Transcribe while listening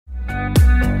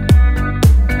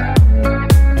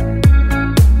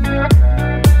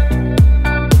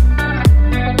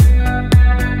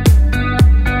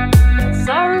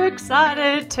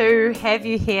to have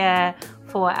you here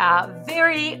for our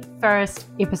very first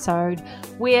episode,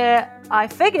 where I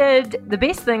figured the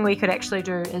best thing we could actually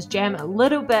do is jam a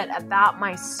little bit about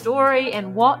my story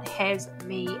and what has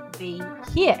me be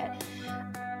here,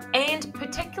 and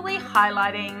particularly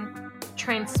highlighting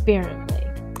transparently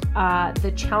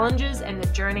the challenges and the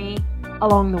journey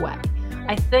along the way.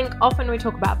 I think often we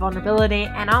talk about vulnerability,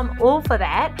 and I'm all for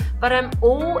that, but I'm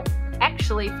all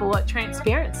actually for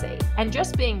transparency and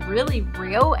just being really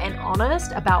real and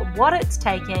honest about what it's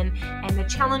taken and the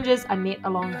challenges I met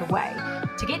along the way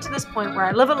to get to this point where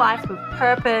I live a life with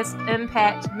purpose,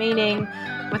 impact, meaning,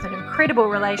 with an incredible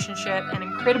relationship and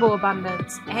incredible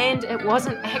abundance. And it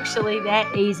wasn't actually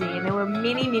that easy, and there were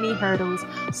many, many hurdles.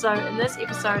 So in this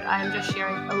episode, I am just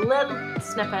sharing a little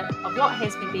snippet of what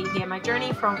has me be here, my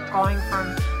journey from going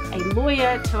from a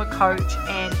lawyer to a coach,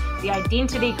 and the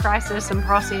identity crisis and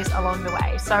process along the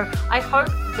way. So I hope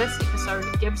this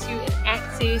episode gives you an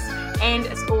access, and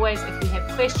as always, if you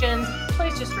have questions,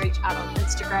 please just reach out on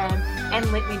Instagram and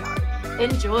let me know.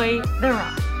 Enjoy the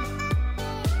ride.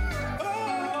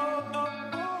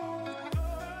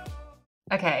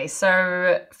 Okay,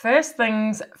 so first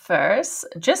things first,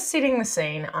 just setting the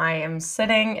scene. I am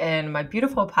sitting in my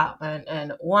beautiful apartment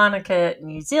in Wanaka,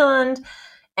 New Zealand,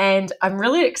 and I'm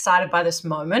really excited by this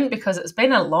moment because it's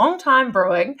been a long time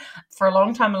brewing. For a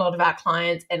long time, a lot of our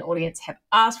clients and audience have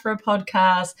asked for a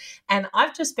podcast, and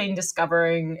I've just been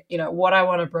discovering, what I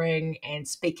want to bring and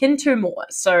speak into more.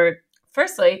 So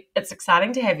firstly, it's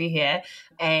exciting to have you here,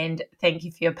 and thank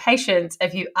you for your patience.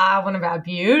 If you are one of our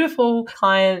beautiful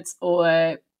clients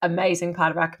or amazing part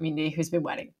of our community who's been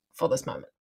waiting for this moment.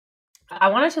 I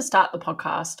wanted to start the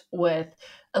podcast with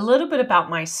a little bit about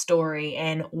my story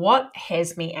and what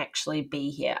has me actually be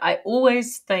here. I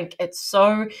always think it's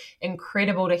so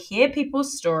incredible to hear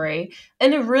people's story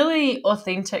in a really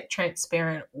authentic,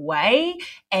 transparent way,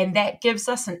 and that gives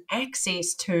us an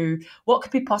access to what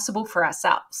could be possible for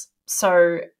ourselves.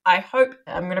 So I hope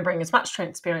I'm going to bring as much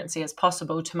transparency as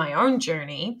possible to my own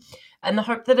journey, in the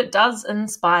hope that it does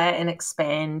inspire and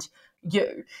expand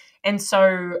you. And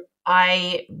so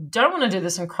I don't want to do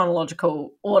this in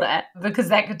chronological order because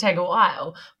that could take a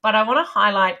while, but I want to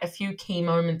highlight a few key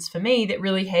moments for me that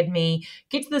really had me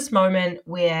get to this moment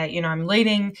where, I'm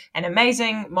leading an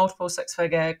amazing multiple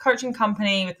six-figure coaching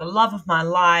company with the love of my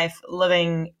life,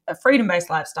 living a freedom-based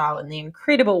lifestyle in the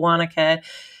incredible Wanaka,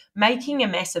 making a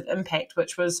massive impact,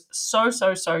 which was so,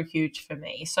 so, so huge for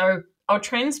me. So I'll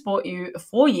transport you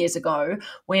 4 years ago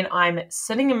when I'm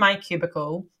sitting in my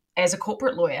cubicle as a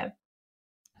corporate lawyer,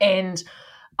 and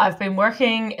I've been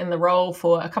working in the role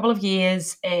for a couple of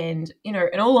years, and, in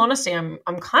all honesty, I'm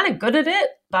kind of good at it,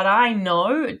 but I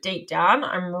know deep down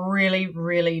I'm really,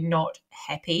 really not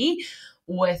happy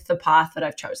with the path that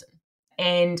I've chosen.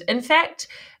 And in fact,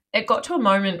 it got to a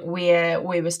moment where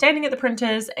we were standing at the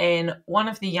printers, and one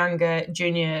of the younger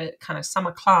junior kind of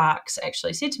summer clerks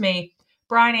actually said to me,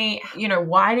 Bryony,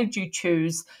 why did you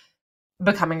choose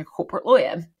becoming a corporate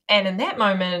lawyer? And in that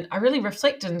moment, I really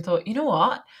reflected and thought, you know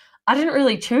what? I didn't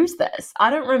really choose this. I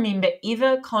don't remember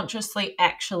ever consciously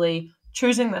actually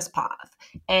choosing this path.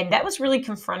 And that was really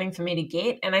confronting for me to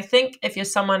get. And I think if you're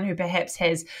someone who perhaps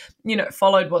has,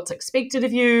 followed what's expected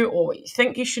of you, or what you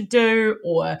think you should do,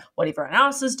 or what everyone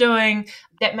else is doing,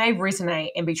 that may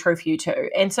resonate and be true for you too.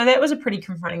 And so that was a pretty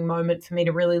confronting moment for me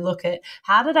to really look at,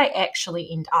 how did I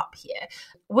actually end up here?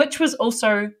 Which was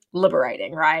also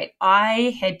liberating, right?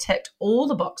 I had ticked all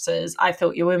the boxes I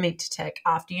thought you were meant to tick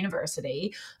after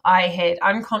university. I had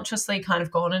unconsciously kind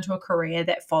of gone into a career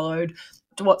that followed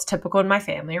what's typical in my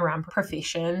family around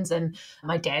professions, and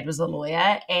my dad was a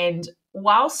lawyer. And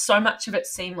while so much of it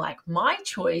seemed like my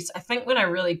choice, I think when I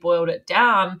really boiled it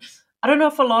down, I don't know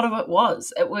if a lot of it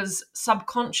was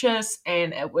subconscious,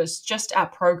 and it was just our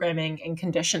programming and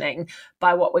conditioning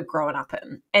by what we're growing up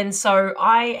in. And so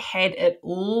I had it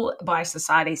all by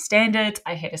society's standards.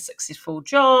 I had a successful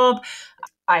job.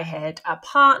 I had a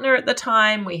partner at the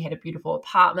time. We had a beautiful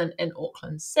apartment in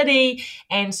Auckland City.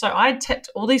 And so I ticked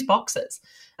all these boxes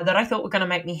that I thought were going to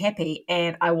make me happy,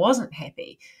 and I wasn't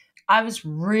happy. I was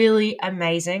really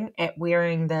amazing at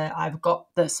wearing the I've got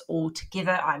this all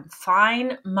together, I'm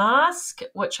fine mask,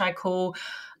 which I call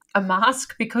a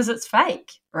mask because it's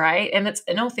fake, right? And it's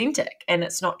inauthentic, and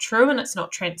it's not true, and it's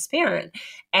not transparent.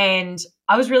 And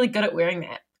I was really good at wearing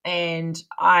that. And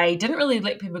I didn't really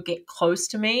let people get close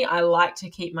to me. I like to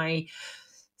keep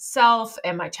myself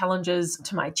and my challenges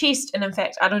to my chest. And in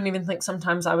fact, I don't even think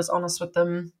sometimes I was honest with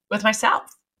them, with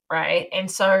myself, right? And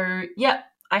so,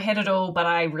 I had it all, but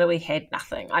I really had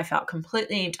nothing. I felt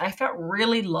completely empty. I felt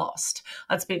really lost.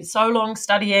 I'd spent so long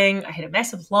studying. I had a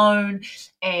massive loan,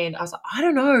 and I was like, I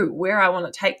don't know where I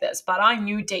want to take this, but I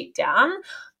knew deep down,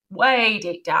 way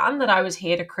deep down, that I was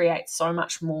here to create so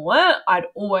much more. I'd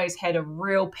always had a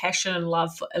real passion and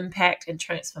love for impact and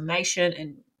transformation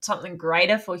and something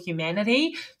greater for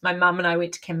humanity. My mum and I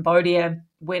went to Cambodia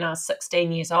when I was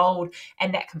 16 years old,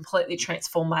 and that completely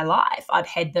transformed my life. I'd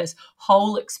had this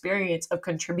whole experience of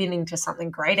contributing to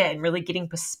something greater and really getting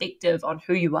perspective on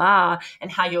who you are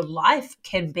and how your life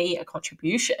can be a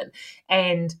contribution.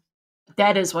 And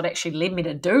that is what actually led me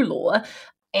to do law.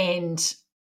 And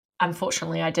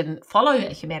unfortunately, I didn't follow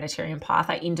that humanitarian path.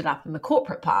 I ended up in the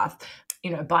corporate path,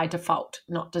 by default,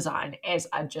 not design, as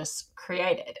I just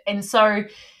created. And so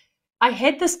I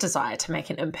had this desire to make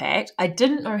an impact. I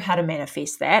didn't know how to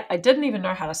manifest that. I didn't even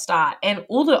know how to start. And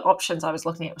all the options I was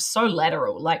looking at were so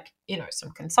lateral, like,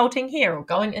 some consulting here or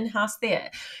going in-house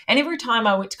there. And every time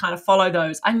I went to kind of follow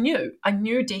those, I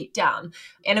knew deep down.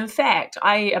 And in fact,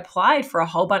 I applied for a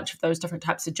whole bunch of those different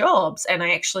types of jobs, and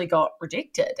I actually got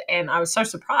rejected. And I was so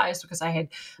surprised because I had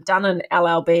done an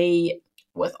LLB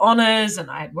with honors and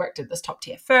I had worked at this top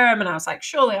tier firm, and I was like,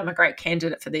 surely I'm a great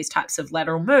candidate for these types of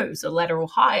lateral moves or lateral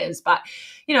hires. But,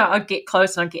 I'd get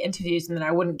close and I'd get interviews and then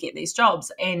I wouldn't get these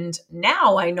jobs. And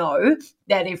now I know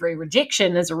that every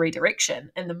rejection is a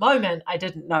redirection. In the moment, I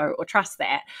didn't know or trust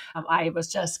that. I was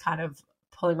just kind of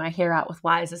pulling my hair out with,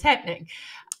 why is this happening?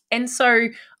 And so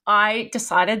I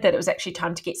decided that it was actually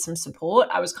time to get some support.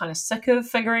 I was kind of sick of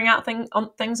figuring out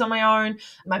things on my own.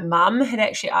 My mum had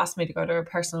actually asked me to go to a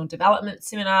personal development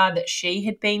seminar that she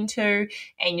had been to.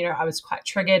 And, I was quite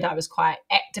triggered. I was quite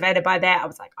activated by that. I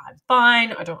was like, I'm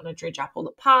fine. I don't want to dredge up all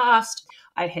the past.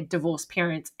 I had divorced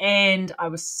parents, and I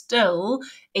was still,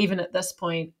 even at this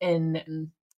point, in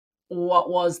what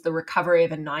was the recovery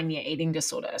of a 9-year eating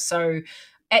disorder. So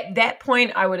at that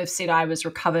point, I would have said I was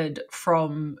recovered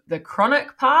from the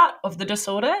chronic part of the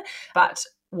disorder. But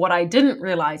what I didn't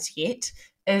realize yet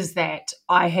is that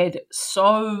I had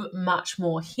so much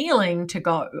more healing to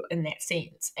go in that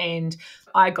sense. And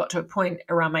I got to a point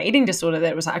around my eating disorder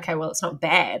that was like, okay, well, it's not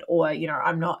bad, or,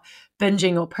 I'm not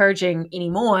binging or purging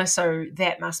anymore, so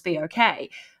that must be okay.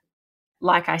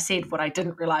 Like I said, what I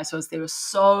didn't realize was there was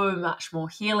so much more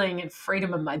healing and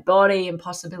freedom in my body and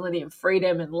possibility and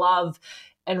freedom and love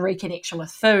and reconnection with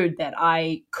food that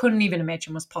I couldn't even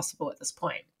imagine was possible at this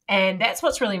point. And that's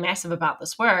what's really massive about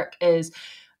this work is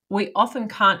we often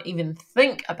can't even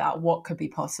think about what could be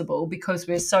possible because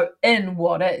we're so in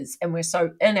what is, and we're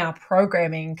so in our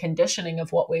programming and conditioning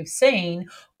of what we've seen,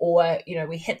 or,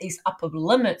 we hit these upper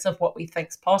limits of what we think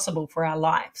is possible for our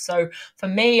life. So for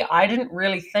me, I didn't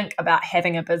really think about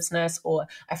having a business or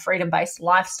a freedom-based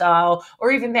lifestyle or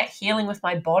even that healing with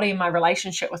my body and my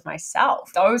relationship with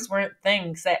myself. Those weren't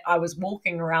things that I was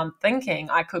walking around thinking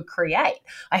I could create.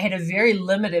 I had a very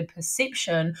limited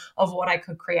perception of what I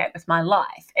could create with my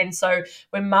life. And so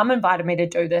when Mum invited me to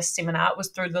do this seminar, it was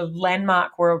through the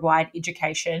Landmark Worldwide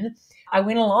Education. I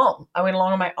went along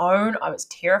on my own. I was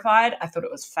terrified. I thought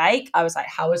it was fake. I was like,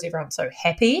 how is everyone so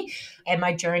happy? And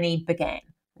my journey began,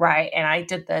 right? And I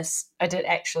did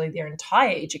actually their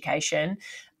entire education.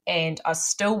 And I was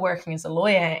still working as a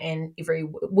lawyer and every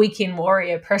weekend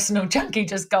warrior, personal junkie,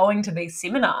 just going to these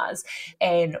seminars.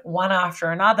 And one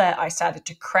after another, I started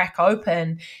to crack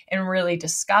open and really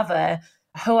discover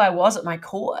who I was at my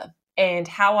core and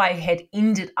how I had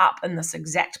ended up in this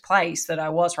exact place that I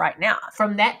was right now.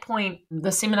 From that point,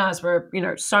 the seminars were,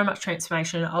 so much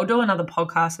transformation. I'll do another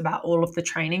podcast about all of the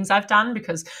trainings I've done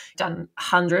because I've done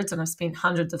hundreds and I've spent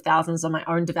hundreds of thousands on my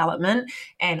own development.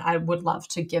 And I would love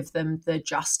to give them the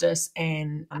justice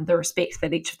and the respect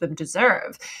that each of them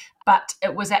deserve. But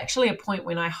it was actually a point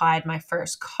when I hired my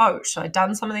first coach. So I'd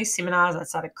done some of these seminars. I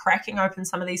started cracking open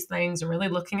some of these things and really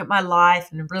looking at my life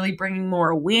and really bringing more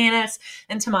awareness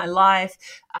into my life.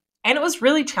 And it was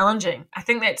really challenging. I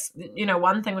think that's,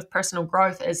 one thing with personal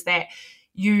growth is that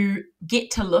you get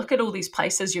to look at all these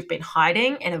places you've been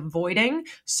hiding and avoiding.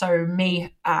 So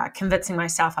me convincing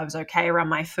myself I was okay around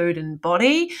my food and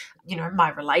body,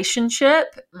 my relationship,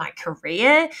 my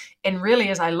career. And really,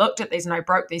 as I looked at these and I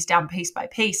broke these down piece by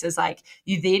piece, is like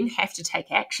you then have to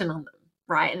take action on them.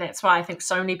 Right. And that's why I think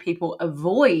so many people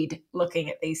avoid looking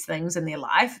at these things in their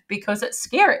life because it's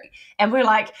scary. And we're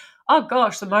like, oh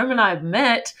gosh, the moment I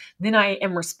admit, then I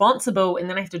am responsible and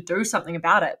then I have to do something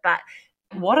about it. But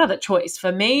what other choice?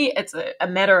 For me, it's a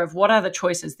matter of what other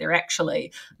choices there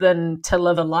actually than to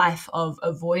live a life of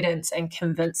avoidance and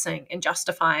convincing and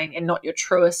justifying and not your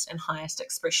truest and highest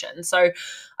expression. So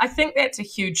I think that's a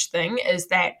huge thing, is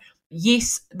that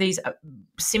yes, these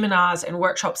seminars and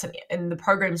workshops and the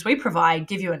programs we provide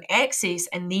give you an access,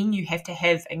 and then you have to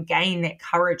have and gain that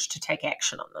courage to take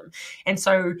action on them. And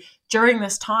so during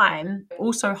this time, I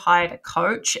also hired a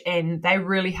coach, and they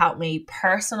really helped me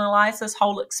personalize this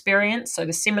whole experience. So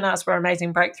the seminars were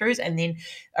amazing breakthroughs, and then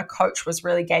a coach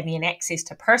really gave me an access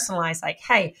to personalize, like,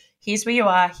 hey, here's where you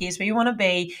are, here's where you want to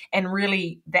be, and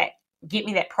really get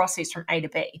me that process from A to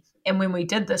B. And when we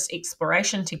did this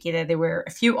exploration together, there were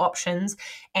a few options,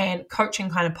 and coaching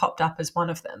kind of popped up as one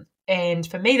of them. And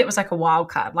for me, that was like a wild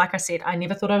card. Like I said, I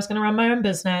never thought I was going to run my own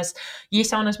business.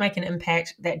 Yes, I wanted to make an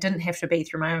impact. That didn't have to be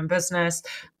through my own business.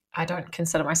 I don't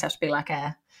consider myself to be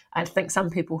I think some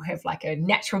people have like a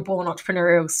natural born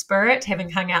entrepreneurial spirit, having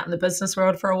hung out in the business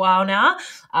world for a while now.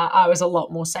 I was a lot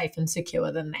more safe and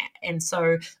secure than that. And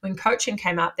so when coaching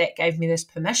came up, that gave me this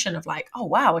permission of like, oh,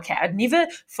 wow, okay, I'd never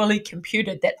fully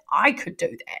computed that I could do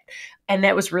that. And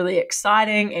that was really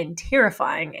exciting and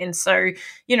terrifying. And so,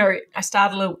 I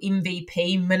started a little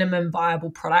MVP, minimum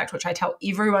viable product, which I tell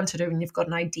everyone to do when you've got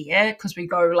an idea, because we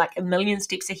go like a million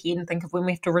steps ahead and think of when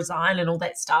we have to resign and all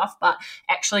that stuff, but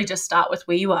actually just start with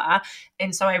where you are.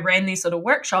 And so I ran these sort of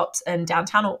workshops in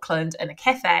downtown Auckland in a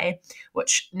cafe,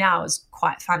 which now is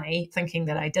quite funny thinking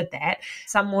that I did that.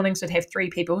 Some mornings would have 3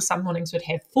 people, some mornings would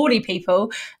have 40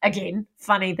 people. Again,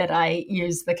 funny that I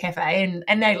used the cafe,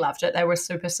 and they loved it. They were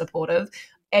super supportive.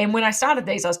 And when I started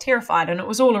these, I was terrified, and it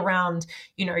was all around,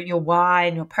 your why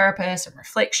and your purpose and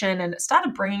reflection. And it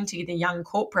started bringing together young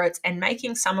corporates and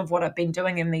making some of what I've been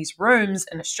doing in these rooms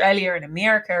in Australia and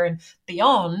America and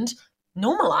beyond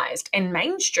normalized and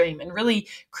mainstream, and really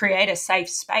create a safe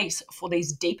space for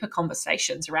these deeper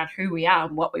conversations around who we are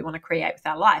and what we want to create with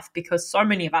our life, because so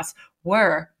many of us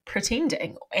were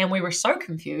pretending, and we were so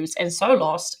confused and so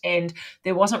lost, and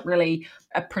there wasn't really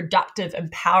a productive,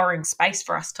 empowering space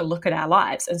for us to look at our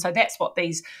lives. And so that's what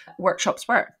these workshops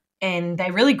were. And they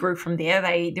really grew from there.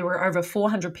 There were over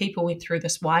 400 people went through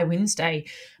this Why Wednesday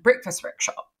breakfast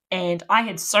workshop. And I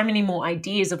had so many more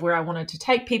ideas of where I wanted to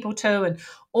take people to and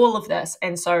all of this.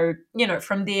 And so,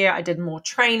 from there, I did more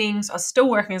trainings. I was still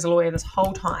working as a lawyer this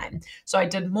whole time. So I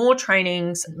did more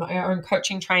trainings, my own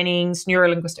coaching trainings,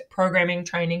 neuro-linguistic programming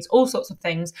trainings, all sorts of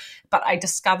things. But I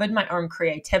discovered my own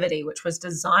creativity, which was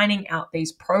designing out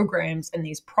these programs and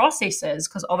these processes,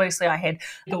 because obviously I had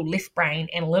a little left brain,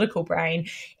 analytical brain.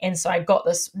 And so I got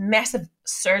this massive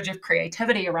surge of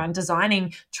creativity around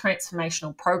designing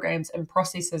transformational programs and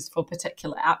processes for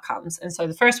particular outcomes. And so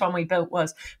the first one we built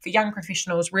was for young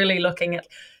professionals, really looking at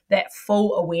that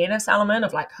full awareness element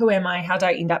of like, who am I? How did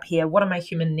I end up here? What are my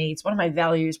human needs? What are my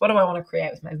values? What do I want to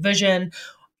create with my vision?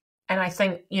 And I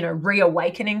think,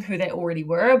 reawakening who they already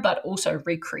were, but also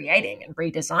recreating and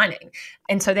redesigning.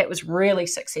 And so that was really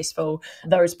successful.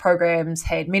 Those programs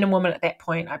had men and women at that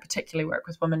point. I particularly work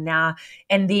with women now.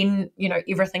 And then,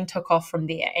 everything took off from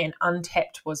there, and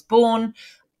Untapped was born,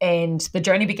 and the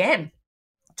journey began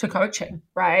to coaching,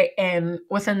 right? And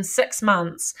within 6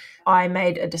 months, I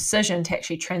made a decision to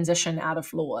actually transition out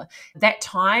of law. That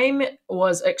time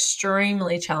was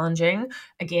extremely challenging.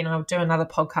 Again, I'll do another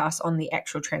podcast on the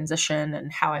actual transition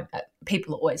and how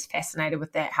people are always fascinated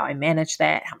with that, how I managed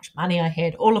that, how much money I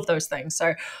had, all of those things.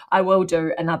 So I will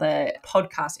do another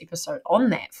podcast episode on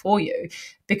that for you,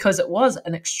 because it was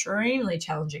an extremely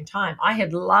challenging time. I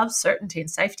had loved certainty and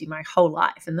safety my whole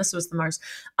life, and this was the most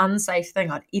unsafe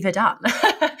thing I'd ever done.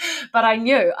 But I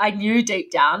knew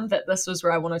deep down that this was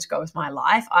where I wanted to go with my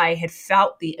life. I had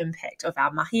felt the impact of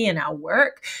our mahi and our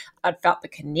work. I'd felt the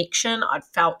connection. I'd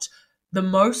felt the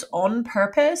most on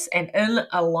purpose and in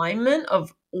alignment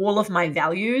of all of my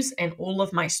values and all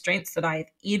of my strengths that I've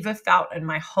ever felt in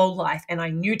my whole life. And I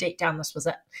knew deep down this was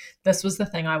it. This was the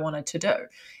thing I wanted to do.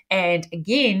 And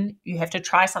again, you have to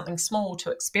try something small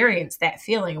to experience that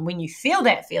feeling. And when you feel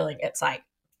that feeling, it's like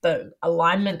the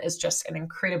alignment is just an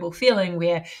incredible feeling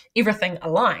where everything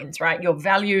aligns, right? Your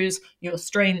values, your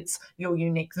strengths, your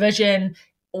unique vision,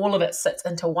 all of it sits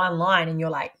into one line, and you're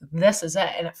like, this is it.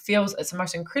 And it's the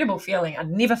most incredible feeling. I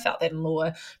never felt that in law,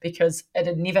 because it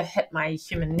had never hit my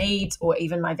human needs or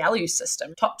even my value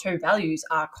system. Top 2 values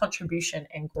are contribution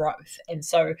and growth. And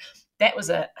so that was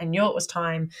it. I knew it was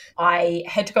time. I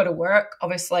had to go to work,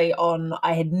 obviously,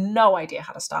 I had no idea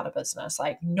how to start a business,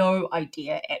 like no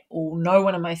idea at all. No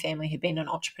one in my family had been an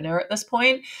entrepreneur at this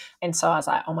point. And so I was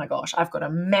like, oh my gosh, I've got a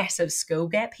massive skill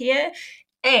gap here.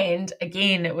 And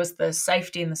again, it was the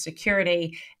safety and the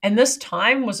security. And this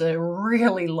time was a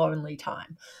really lonely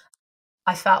time.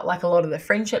 I felt like a lot of the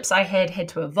friendships I had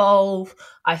to evolve.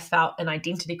 I felt an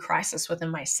identity crisis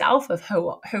within myself of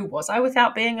who was I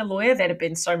without being a lawyer. That had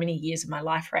been so many years of my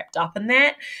life wrapped up in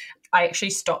that. I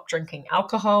actually stopped drinking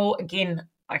alcohol. Again,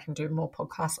 I can do more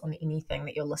podcasts on anything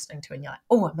that you're listening to and you're like,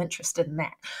 oh, I'm interested in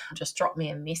that. Just drop me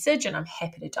a message and I'm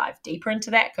happy to dive deeper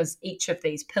into that, because each of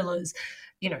these pillars,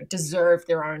 deserve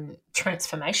their own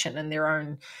transformation and their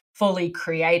own fully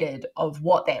created of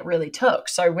what that really took.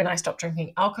 So when I stopped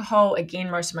drinking alcohol,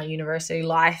 again, most of my university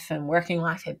life and working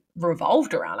life had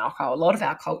revolved around alcohol, a lot of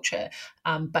our culture.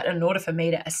 But in order for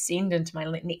me to ascend into my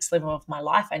next level of my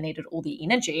life, I needed all the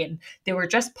energy. And there were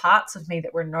just parts of me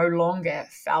that were no longer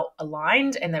felt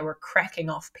aligned, and they were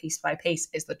cracking off piece by piece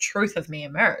as the truth of me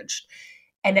emerged.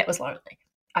 And that was lonely.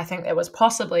 I think that was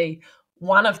possibly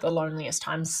one of the loneliest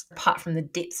times, apart from the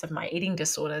depths of my eating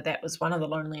disorder. That was one of the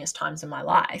loneliest times in my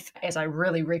life as I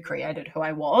really recreated who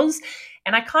I was.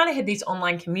 And I kind of had these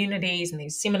online communities and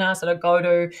these seminars that I go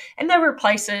to, and there were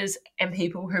places and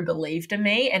people who believed in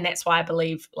me. And that's why I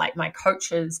believe like my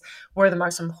coaches were the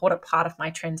most important part of my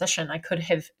transition. I could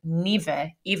have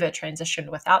never, ever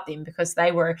transitioned without them, because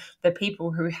they were the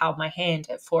people who held my hand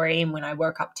at 4 a.m. when I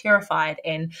woke up terrified.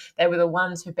 And they were the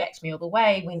ones who backed me all the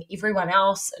way when everyone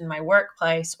else in my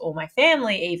workplace or my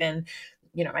family even,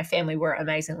 my family were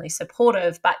amazingly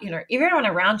supportive, but, everyone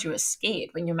around you is scared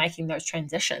when you're making those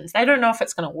transitions. They don't know if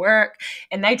it's going to work,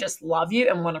 and they just love you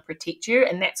and want to protect you.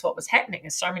 And that's what was happening,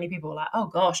 is so many people were like, oh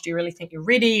gosh, do you really think you're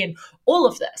ready? And all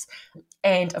of this.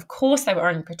 And of course they were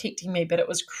only protecting me, but it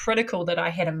was critical that I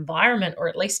had environment, or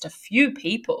at least a few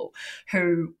people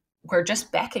who were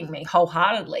just backing me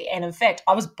wholeheartedly. And in fact,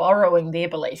 I was borrowing their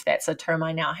belief. That's a term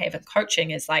I now have in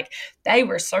coaching, is like, they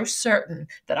were so certain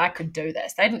that I could do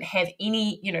this. They didn't have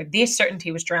any, their certainty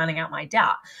was drowning out my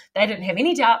doubt. They didn't have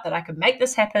any doubt that I could make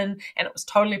this happen, and it was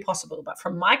totally possible. But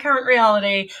from my current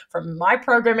reality, from my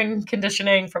programming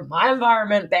conditioning, from my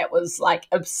environment, that was like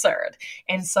absurd.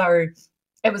 And so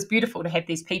it was beautiful to have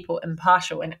these people,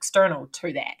 impartial and external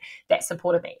to that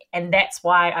supported me. And that's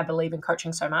why I believe in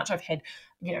coaching so much. I've had,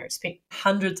 spent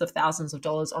hundreds of thousands of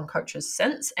dollars on coaches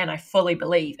since, and I fully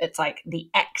believe it's like the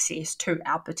access to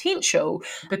our potential,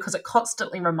 because it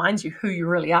constantly reminds you who you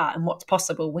really are and what's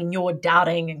possible when you're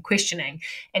doubting and questioning.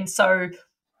 And so,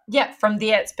 from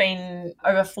there, it's been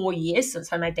over 4 years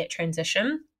since I made that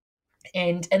transition.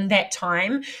 And in that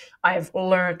time, I've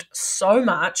learned so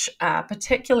much,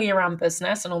 particularly around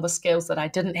business and all the skills that I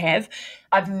didn't have.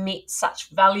 I've met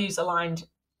such values aligned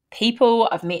people.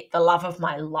 I've met the love of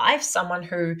my life, someone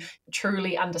who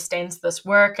truly understands this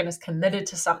work and is committed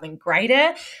to something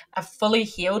greater. I've fully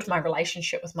healed my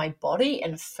relationship with my body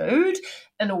and food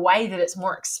in a way that it's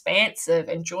more expansive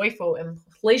and joyful and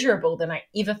pleasurable than I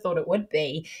ever thought it would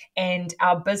be. And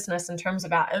our business, in terms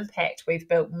of our impact, we've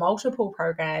built multiple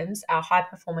programs: our High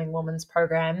Performing Women's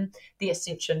program, the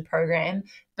Ascension program,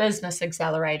 business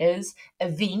accelerators,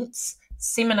 events,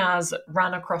 seminars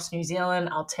run across New Zealand,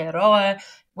 Aotearoa.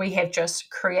 We have just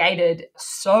created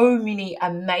so many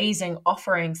amazing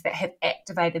offerings that have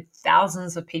activated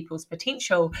thousands of people's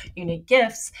potential, unique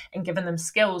gifts, and given them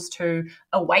skills to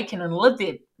awaken and live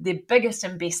their biggest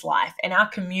and best life. And our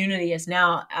community is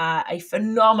now a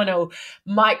phenomenal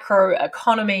micro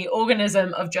economy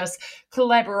organism of just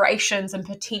collaborations and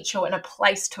potential, and a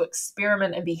place to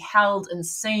experiment and be held and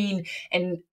seen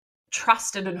and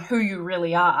trusted in who you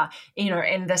really are,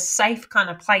 and the safe kind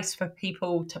of place for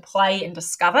people to play and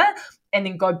discover, and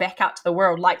then go back out to the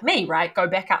world like me, right? Go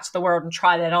back out to the world and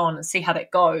try that on and see how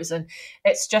that goes. And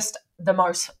it's just the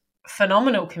most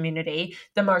phenomenal community,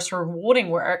 the most rewarding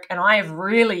work. And I have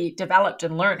really developed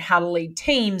and learned how to lead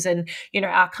teams. And,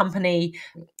 our company,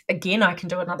 again, I can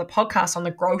do another podcast on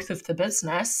the growth of the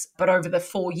business. But over the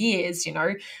 4 years,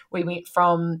 we went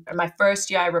from, my first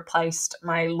year, I replaced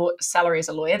my salary as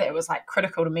a lawyer. That was like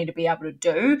critical to me to be able to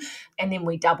do. And then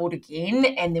we doubled again,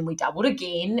 and then we doubled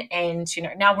again. And,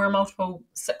 now we're a multiple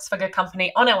 6-figure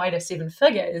company on our way to 7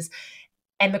 figures.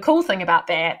 And the cool thing about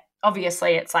that,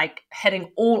 obviously, it's like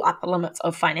hitting all upper limits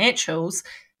of financials.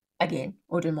 Again,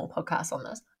 we'll do more podcasts on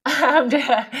this.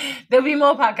 There'll be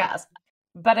more podcasts.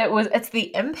 But it's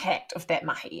the impact of that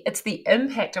mahi. It's the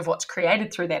impact of what's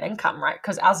created through that income, right?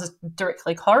 Because ours is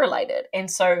directly correlated. And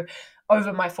so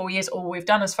over my 4 years, all we've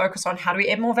done is focus on how do we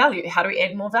add more value? How do we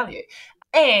add more value?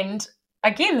 And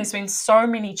again, there's been so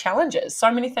many challenges,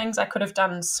 so many things I could have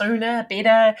done sooner,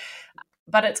 better.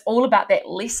 But it's all about that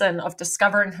lesson of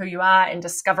discovering who you are and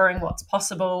discovering what's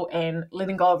possible and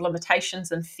letting go of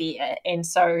limitations and fear. And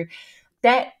so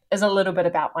that is a little bit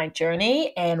about my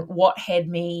journey and what had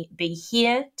me be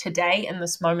here today in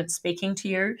this moment speaking to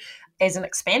you as an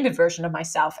expanded version of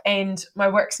myself. And my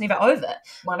work's never over.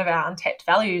 One of our untapped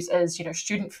values is,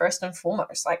 student first and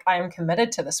foremost. Like, I am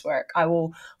committed to this work. I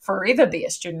will forever be a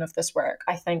student of this work.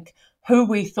 I think who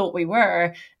we thought we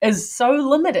were is so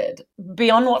limited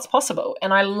beyond what's possible.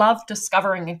 And I love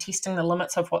discovering and testing the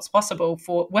limits of what's possible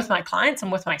with my clients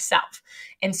and with myself.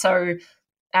 And so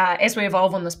as we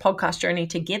evolve on this podcast journey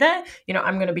together,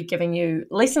 I'm going to be giving you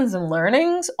lessons and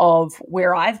learnings of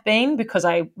where I've been, because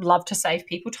I love to save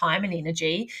people time and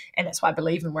energy. And that's why I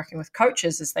believe in working with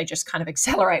coaches, is they just kind of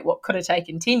accelerate what could have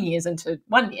taken 10 years into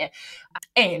 1 year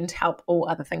and help all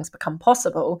other things become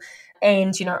possible.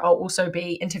 And, I'll also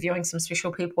be interviewing some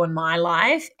special people in my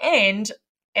life. And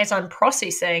as I'm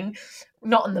processing,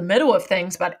 not in the middle of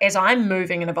things, but as I'm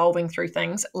moving and evolving through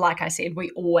things, like I said,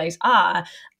 we always are,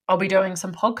 I'll be doing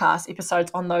some podcast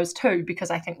episodes on those too, because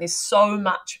I think there's so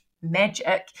much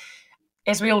magic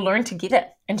as we all learn together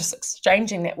and just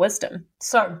exchanging that wisdom.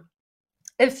 So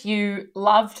if you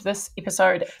loved this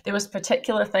episode, there was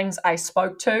particular things I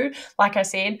spoke to. Like I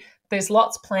said, there's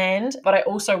lots planned, but I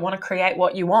also want to create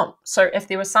what you want. So if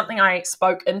there was something I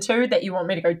spoke into that you want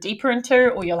me to go deeper into,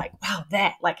 or you're like, wow,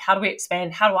 how do we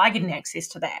expand? How do I get an access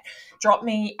to that? Drop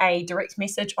me a direct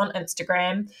message on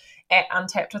Instagram at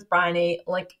Untapped with Bryony,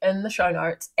 link in the show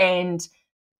notes, and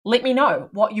let me know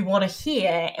what you want to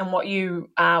hear and what you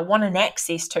want an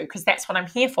access to, because that's what I'm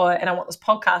here for. And I want this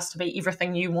podcast to be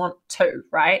everything you want to,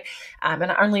 right? And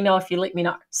I only know if you let me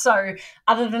know. So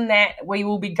other than that, we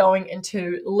will be going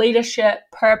into leadership,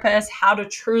 purpose, how to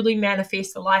truly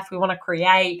manifest the life we want to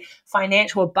create,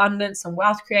 financial abundance and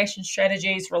wealth creation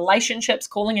strategies, relationships,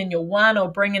 calling in your one or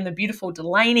bring in the beautiful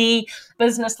Delaney,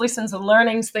 business lessons and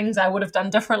learnings, things I would have done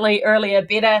differently, earlier,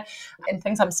 better, and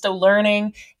things I'm still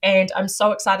learning. And I'm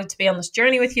so excited to be on this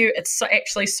journey with you. It's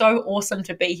actually so awesome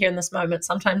to be here in this moment.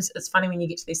 Sometimes it's funny when you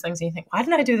get to these things and you think, why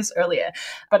didn't I do this earlier?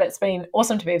 But it's been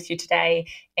awesome to be with you today.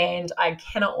 And I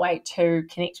cannot wait to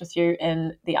connect with you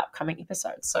in the upcoming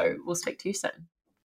episodes. So we'll speak to you soon.